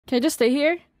Can I just stay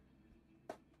here?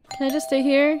 Can I just stay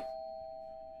here?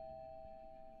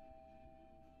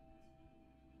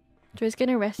 Joy's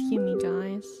gonna rescue me,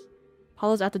 guys.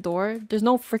 Paula's at the door? There's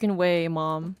no freaking way,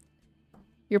 Mom.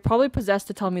 You're probably possessed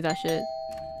to tell me that shit.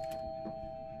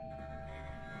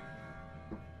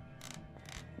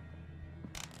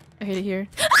 I hate it here.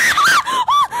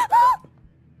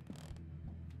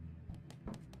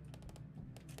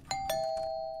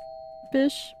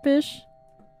 Bish, bish.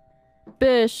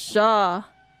 Bish, The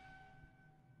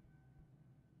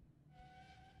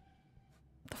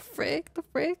frick? The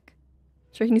frick?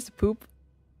 Sure he needs to poop.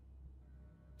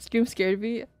 Scream scared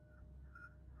me.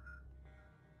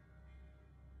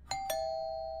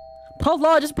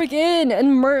 Paula, just break in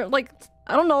and like,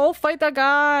 I don't know, fight that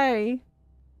guy.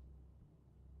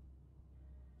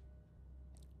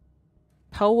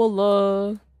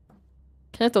 Paula.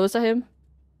 Can I throw this at him?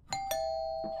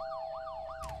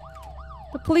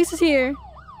 The police is here.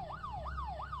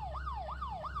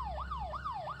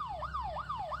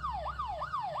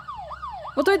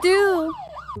 What do I do?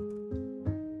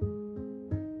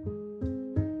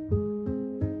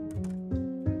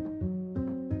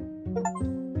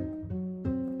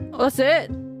 Oh, that's it?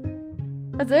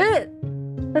 That's it?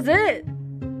 That's it?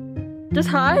 Just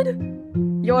hide?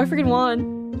 Yo, I freaking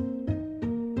won.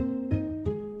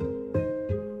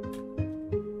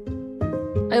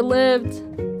 I lived.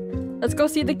 Let's go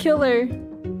see the killer.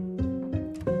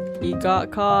 He got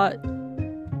caught.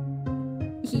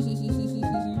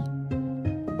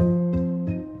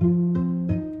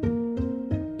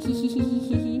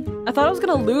 I thought I was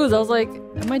gonna lose. I was like,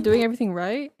 am I doing everything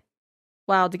right?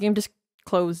 Wow, the game just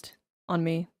closed on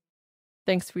me.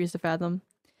 Thanks for use to fathom.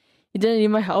 You didn't need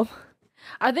my help.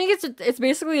 I think it's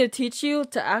basically to teach you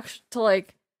to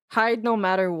like hide no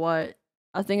matter what.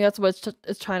 I think that's what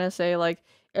it's trying to say. Like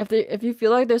if you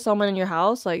feel like there's someone in your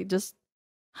house, like just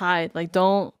hide. Like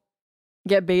don't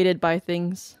get baited by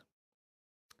things.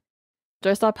 Do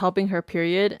I stop helping her?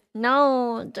 Period.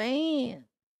 No, Joy.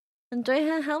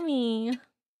 Joy, help me.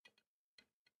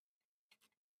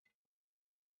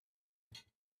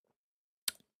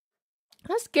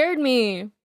 That scared me.